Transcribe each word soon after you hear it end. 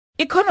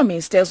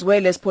Economists as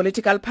well as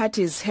political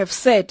parties have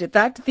said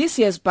that this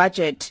year's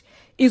budget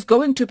is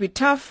going to be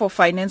tough for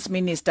Finance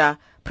Minister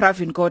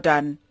Pravin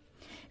Gordhan.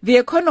 The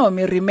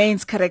economy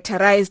remains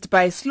characterized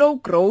by slow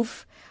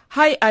growth,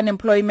 high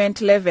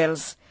unemployment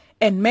levels,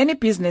 and many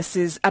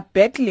businesses are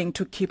battling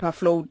to keep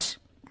afloat.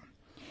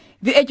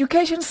 The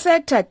education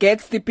sector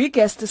gets the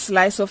biggest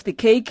slice of the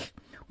cake,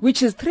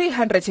 which is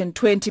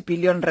 320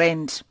 billion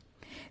rand.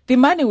 The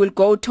money will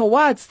go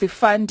towards the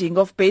funding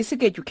of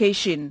basic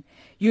education,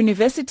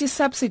 university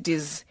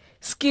subsidies,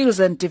 skills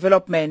and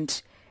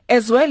development,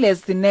 as well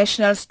as the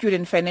National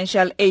Student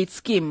Financial Aid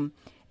Scheme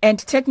and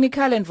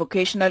technical and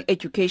vocational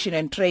education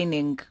and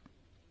training.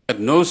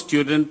 No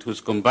student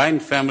whose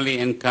combined family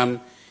income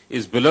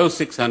is below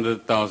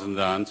 600,000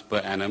 rands per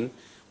annum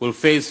will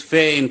face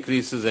fare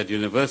increases at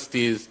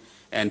universities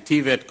and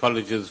TVET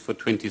colleges for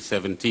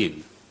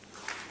 2017.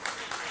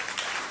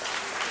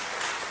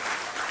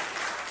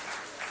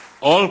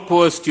 All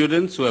poor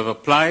students who have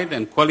applied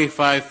and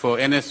qualified for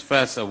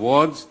NSFAS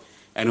awards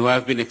and who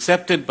have been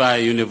accepted by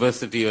a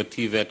university or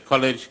TVET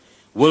college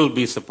will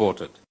be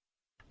supported.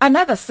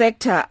 Another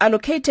sector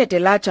allocated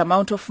a large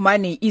amount of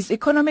money is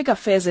economic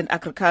affairs and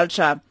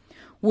agriculture,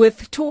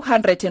 with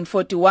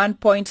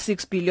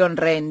 241.6 billion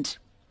rand.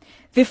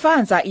 The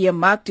funds are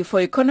earmarked for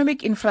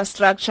economic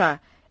infrastructure,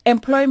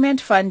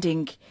 employment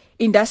funding,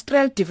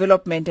 industrial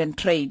development and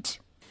trade.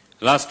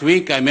 Last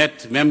week I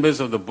met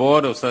members of the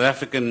board of South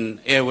African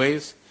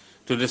Airways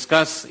to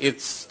discuss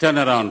its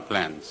turnaround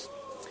plans.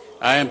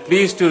 I am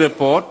pleased to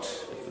report,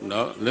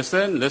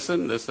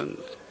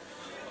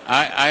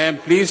 I am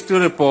pleased to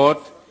report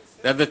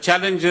that the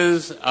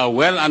challenges are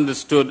well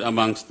understood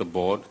amongst the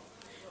board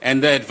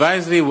and the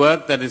advisory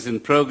work that is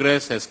in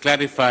progress has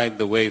clarified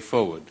the way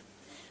forward.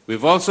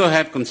 We've also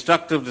had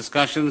constructive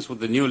discussions with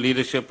the new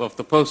leadership of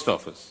the Post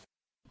Office.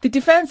 The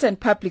Defence and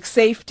Public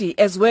Safety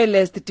as well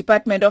as the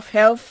Department of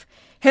Health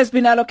has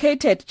been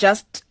allocated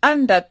just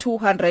under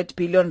 200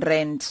 billion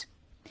rand.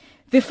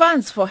 The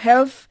funds for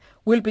health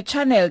will be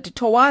channeled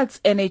towards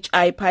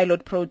NHI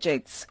pilot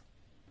projects.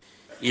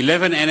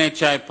 11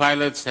 NHI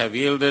pilots have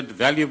yielded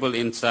valuable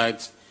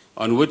insights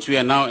on which we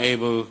are now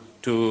able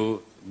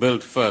to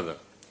build further.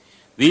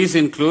 These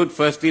include,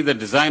 firstly, the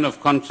design of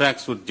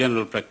contracts with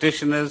general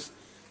practitioners,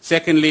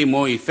 secondly,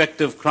 more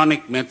effective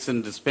chronic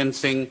medicine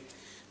dispensing,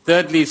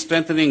 thirdly,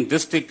 strengthening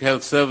district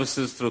health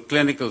services through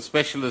clinical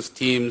specialist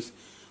teams,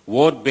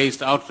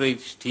 ward-based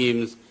outreach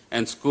teams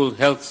and school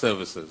health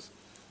services,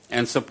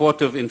 and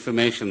supportive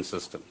information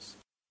systems.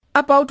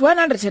 About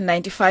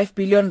 195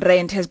 billion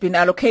rand has been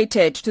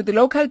allocated to the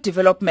local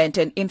development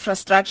and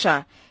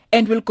infrastructure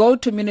and will go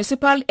to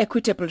municipal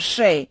equitable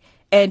share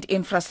and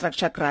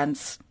infrastructure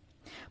grants.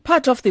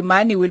 Part of the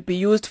money will be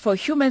used for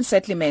human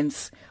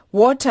settlements,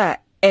 water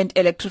and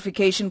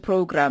electrification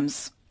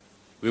programs.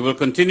 We will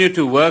continue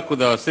to work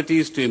with our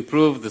cities to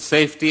improve the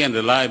safety and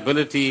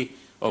reliability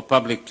of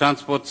public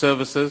transport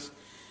services.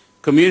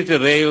 Commuter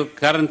rail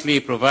currently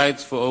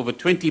provides for over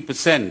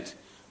 20%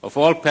 of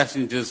all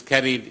passengers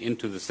carried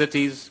into the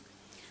cities.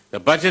 The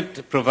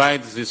budget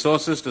provides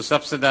resources to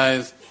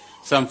subsidize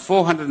some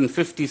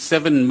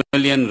 457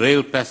 million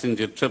rail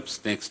passenger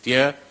trips next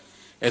year,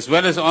 as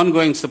well as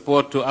ongoing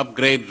support to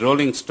upgrade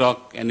rolling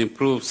stock and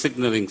improve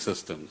signalling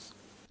systems.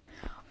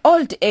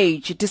 Old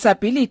age,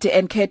 disability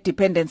and care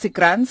dependency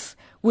grants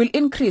will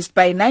increase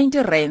by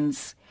 90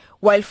 rands,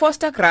 while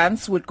foster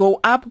grants will go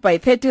up by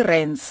 30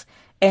 rands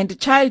and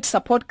child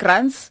support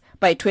grants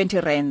by 20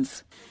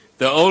 rands.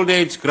 The old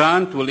age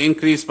grant will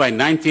increase by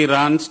 90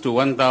 rands to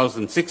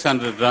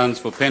 1,600 rands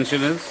for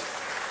pensioners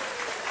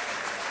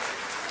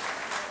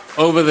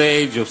over the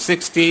age of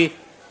 60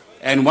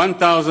 and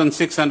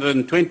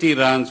 1,620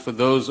 rands for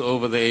those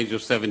over the age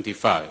of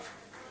 75.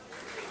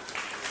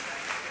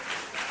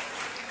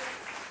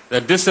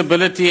 The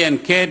disability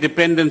and care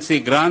dependency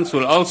grants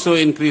will also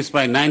increase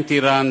by 90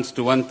 rands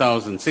to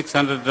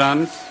 1,600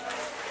 rands.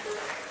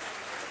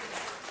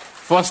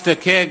 Foster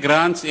care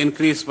grants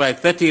increase by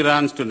 30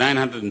 rands to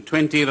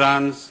 920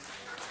 rands.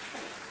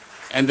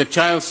 And the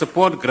child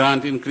support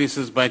grant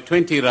increases by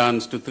 20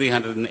 rands to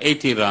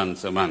 380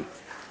 rands a month.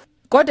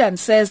 Gordhan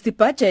says the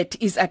budget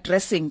is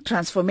addressing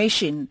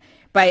transformation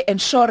by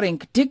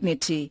ensuring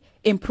dignity,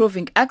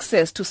 improving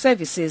access to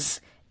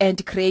services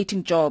and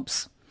creating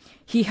jobs.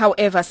 He,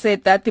 however,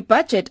 said that the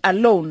budget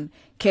alone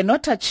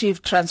cannot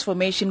achieve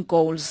transformation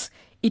goals.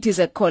 It is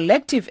a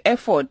collective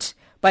effort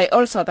by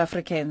all South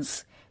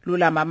Africans.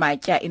 Lulama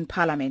Matya in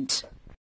Parliament.